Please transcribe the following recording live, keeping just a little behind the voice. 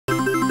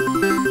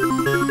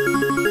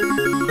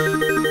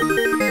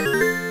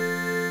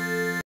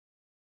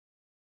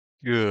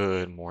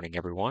Good morning,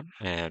 everyone,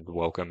 and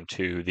welcome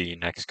to the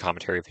next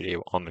commentary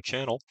video on the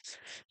channel.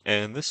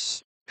 And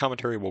this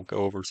commentary will go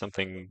over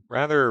something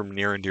rather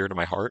near and dear to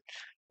my heart,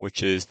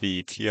 which is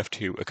the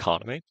TF2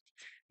 economy.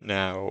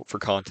 Now, for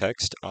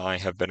context, I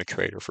have been a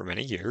trader for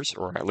many years,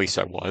 or at least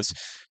I was.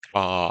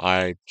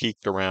 I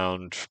peaked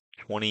around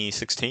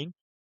 2016,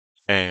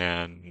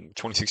 and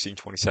 2016,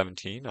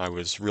 2017, I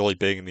was really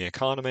big in the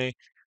economy.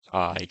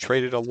 I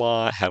traded a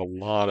lot, had a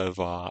lot of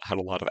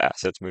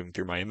assets moving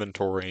through my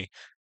inventory.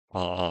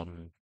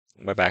 um,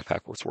 my backpack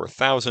was worth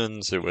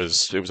thousands. It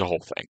was a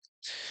whole thing.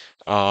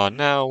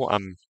 Now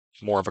I'm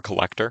more of a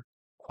collector,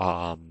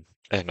 and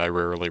I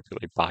rarely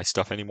really buy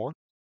stuff anymore.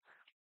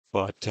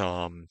 But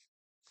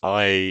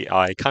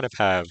I kind of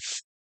have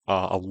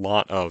a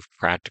lot of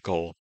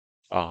practical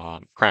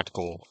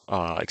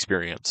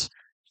experience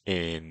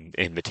in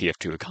the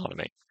TF2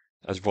 economy,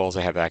 as well as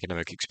I have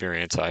academic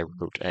experience. I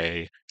wrote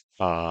a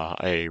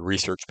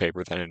research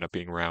paper that ended up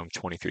being around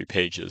 23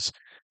 pages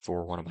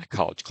for one of my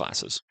college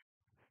classes.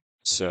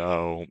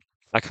 So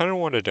I kind of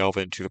want to delve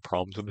into the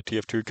problems of the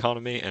TF2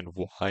 economy and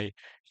why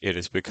it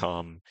has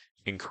become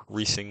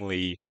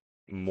increasingly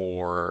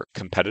more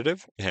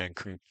competitive and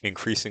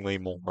increasingly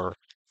more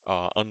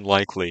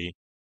unlikely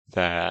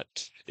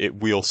that it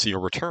will see a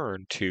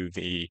return to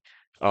the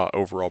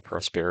overall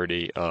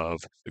prosperity of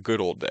the good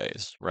old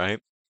days,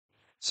 right?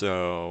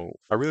 So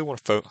I really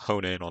want to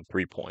hone in on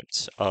 3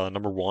 points.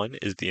 Number one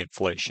is the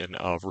inflation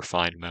of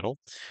refined metal.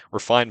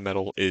 Refined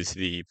metal is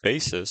the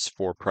basis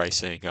for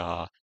pricing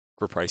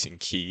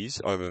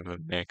keys other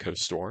than Manco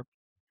store.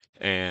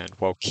 And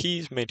while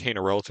keys maintain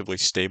a relatively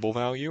stable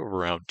value of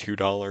around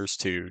 $2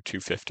 to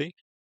 250,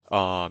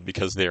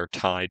 because they are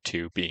tied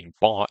to being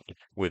bought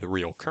with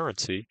real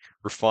currency,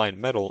 refined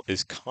metal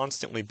is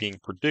constantly being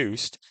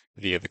produced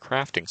via the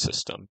crafting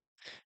system,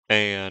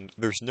 and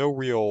there's no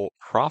real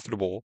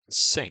profitable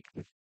sink.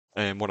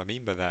 And what I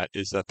mean by that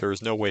is that there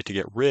is no way to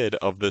get rid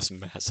of this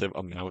massive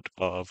amount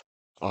of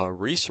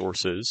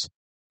resources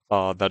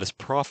that is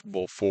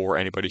profitable for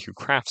anybody who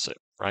crafts it,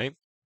 right?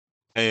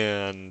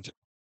 And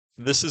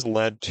this has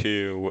led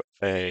to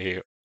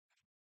a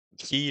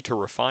key to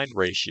refined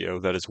ratio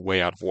that is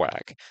way out of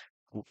whack.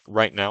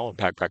 Right now on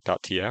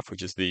backpack.tf,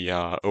 which is the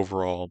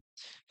overall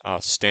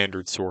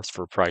standard source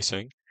for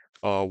pricing,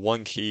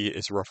 one key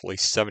is roughly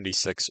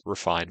 76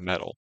 refined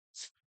metal.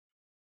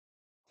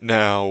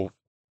 Now,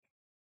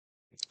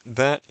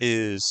 that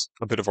is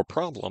a bit of a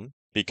problem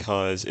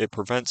because it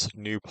prevents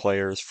new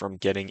players from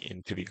getting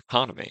into the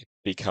economy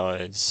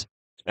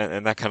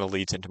and that kind of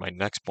leads into my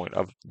next point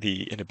of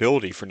the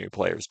inability for new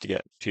players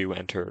to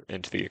enter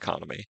into the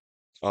economy.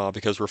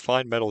 Because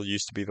refined metal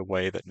used to be the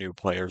way that new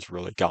players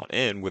really got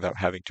in without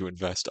having to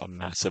invest a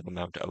massive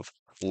amount of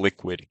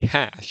liquid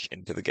cash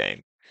into the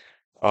game.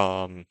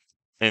 Um,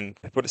 and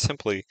to put it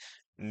simply,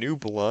 new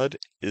blood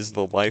is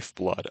the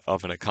lifeblood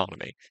of an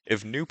economy.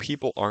 If new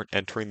people aren't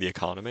entering the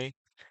economy,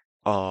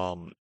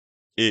 um,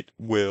 the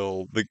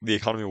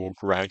economy will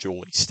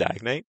gradually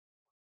stagnate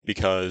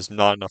because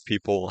not enough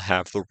people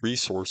have the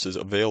resources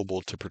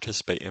available to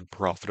participate in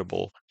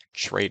profitable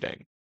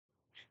trading.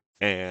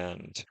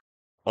 And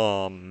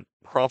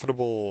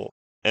profitable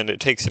and it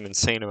takes an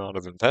insane amount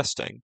of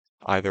investing,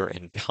 either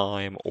in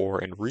time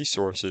or in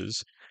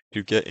resources,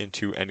 to get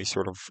into any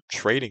sort of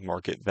trading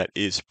market that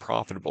is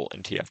profitable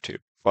in TF2.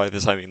 By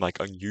this I mean like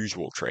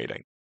unusual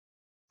trading.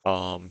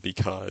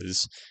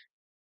 Because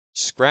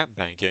scrap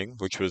banking,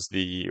 which was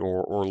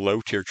or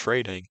low tier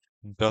trading,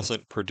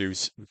 doesn't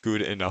produce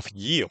good enough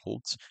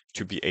yields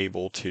to be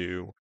able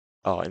to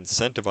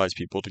incentivize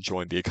people to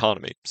join the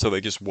economy. So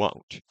they just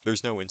won't.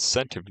 There's no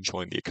incentive to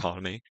join the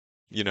economy.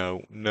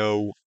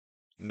 No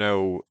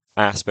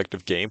aspect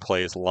of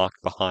gameplay is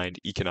locked behind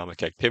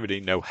economic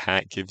activity. No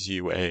hat gives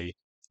you a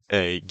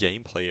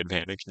gameplay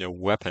advantage. No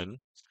weapon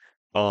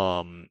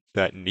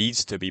that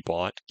needs to be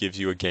bought gives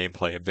you a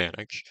gameplay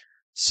advantage.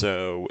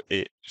 So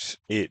it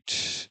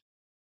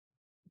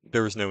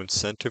there is no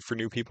incentive for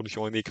new people to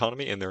join the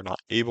economy, and they're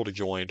not able to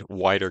join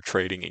wider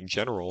trading in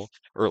general,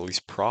 or at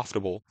least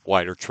profitable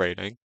wider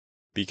trading,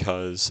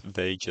 because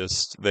they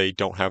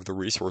don't have the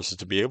resources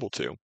to be able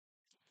to,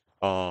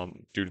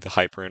 due to the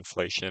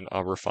hyperinflation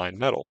of refined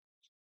metal.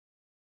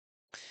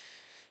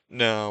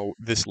 Now,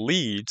 this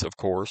leads, of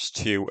course,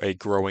 to a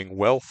growing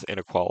wealth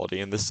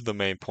inequality, and this is the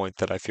main point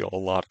that I feel a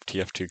lot of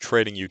TF2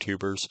 trading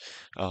YouTubers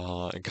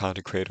and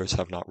content creators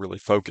have not really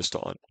focused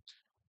on.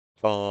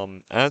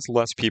 As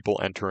less people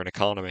enter an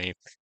economy,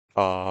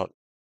 uh,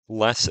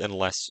 less and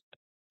less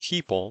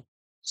people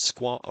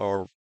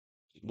or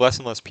less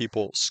and less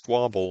people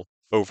squabble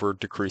over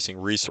decreasing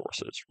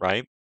resources,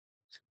 right?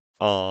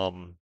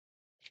 Um,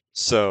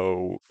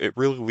 so it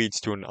really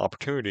leads to an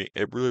opportunity.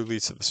 It really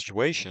leads to the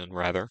situation,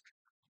 rather,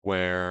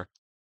 where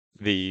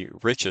the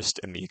richest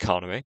in the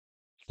economy,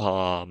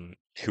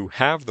 who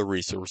have the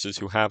resources,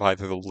 who have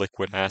either the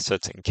liquid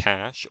assets in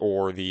cash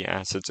or the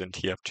assets in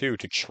TF2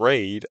 to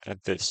trade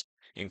at this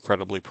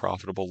incredibly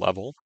profitable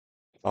level,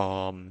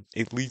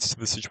 it leads to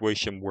the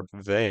situation where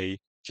they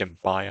can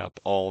buy up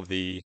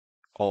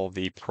all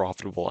the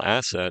profitable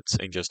assets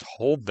and just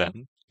hold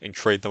them and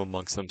trade them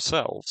amongst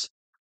themselves.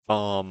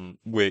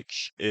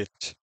 Which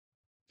it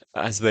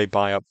as they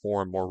buy up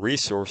more and more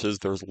resources,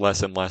 there's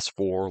less and less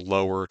for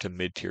lower to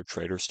mid-tier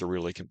traders to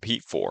really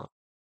compete for.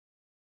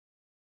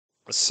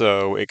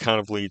 So it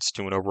kind of leads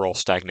to an overall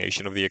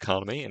stagnation of the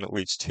economy, and it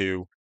leads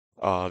to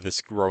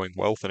this growing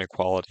wealth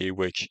inequality,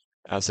 which,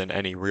 as in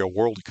any real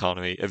world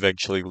economy,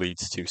 eventually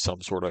leads to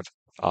some sort of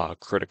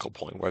critical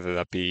point, whether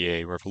that be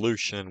a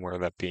revolution, whether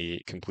that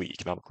be complete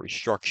economic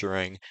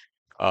restructuring,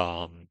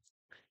 um,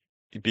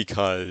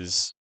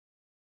 because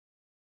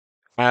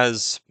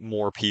as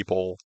more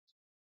people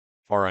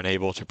are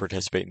unable to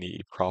participate in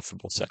the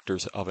profitable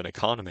sectors of an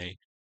economy,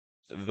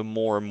 the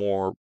more and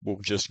more will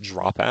just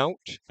drop out,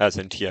 as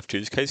in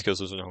TF2's case, because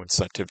there's no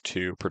incentive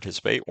to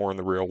participate, or in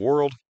the real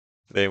world,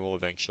 they will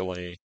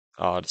eventually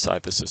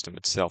decide the system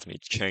itself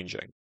needs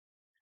changing.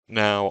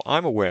 Now,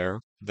 I'm aware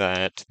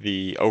that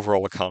the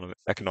overall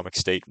economic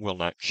state will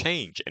not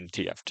change in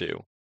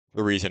TF2.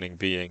 The reasoning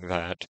being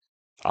that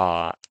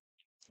uh,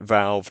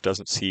 Valve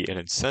doesn't see an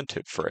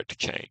incentive for it to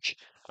change.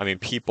 I mean,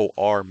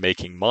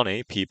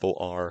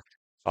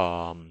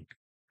 um,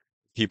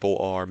 people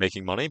are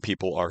making money,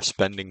 people are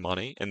spending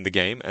money in the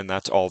game, and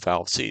that's all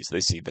Valve sees.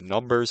 They see the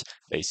numbers,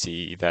 they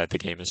see that the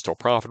game is still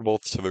profitable,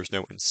 so there's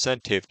no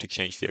incentive to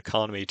change the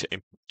economy,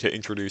 to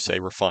introduce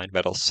a refined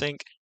metal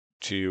sink,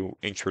 to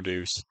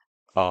introduce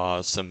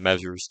some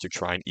measures to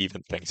try and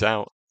even things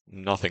out.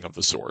 Nothing of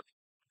the sort.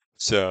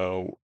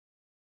 So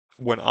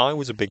when I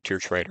was a big tier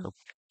trader,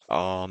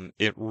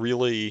 it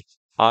really,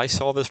 I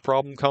saw this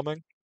problem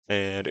coming,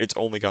 and it's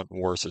only gotten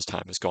worse as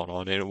time has gone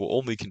on, and it will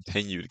only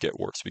continue to get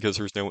worse because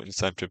there's no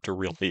incentive to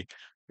really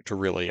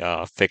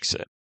fix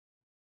it.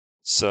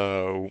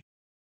 So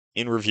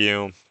in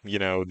review,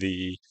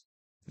 the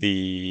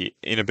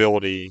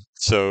inability.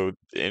 So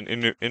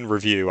in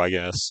review, I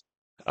guess,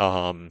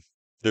 um,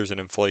 there's an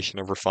inflation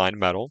of refined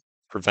metal,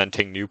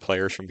 preventing new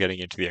players from getting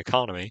into the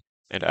economy.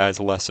 And as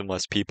less and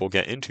less people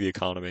get into the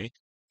economy,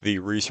 the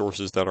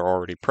resources that are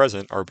already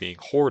present are being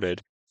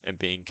hoarded and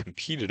being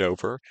competed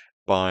over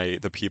by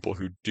the people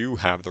who do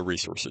have the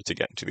resources to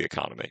get into the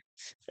economy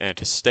and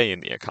to stay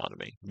in the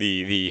economy.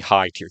 The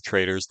high tier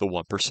traders, the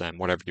 1%,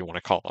 whatever you want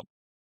to call them.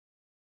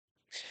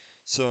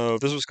 So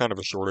this was kind of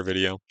a shorter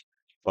video,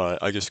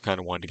 but I just kind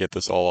of wanted to get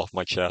this all off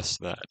my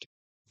chest that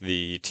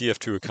the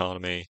TF2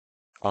 economy,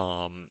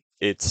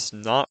 it's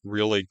not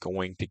really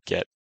going to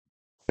get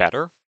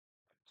better,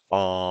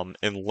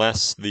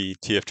 unless the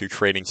TF2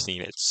 trading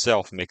scene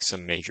itself makes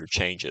some major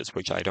changes,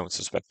 which I don't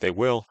suspect they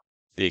will,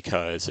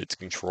 because it's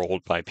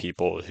controlled by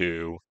people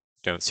who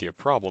don't see a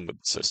problem with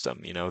the system.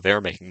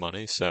 They're making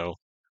money, so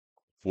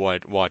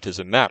what does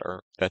it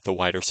matter that the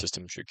wider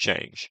system should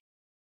change?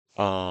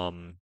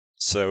 Um,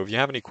 so if you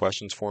have any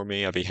questions for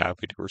me, I'd be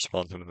happy to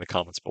respond to them in the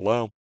comments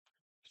below.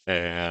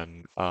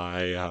 And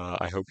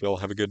I hope you all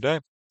have a good day.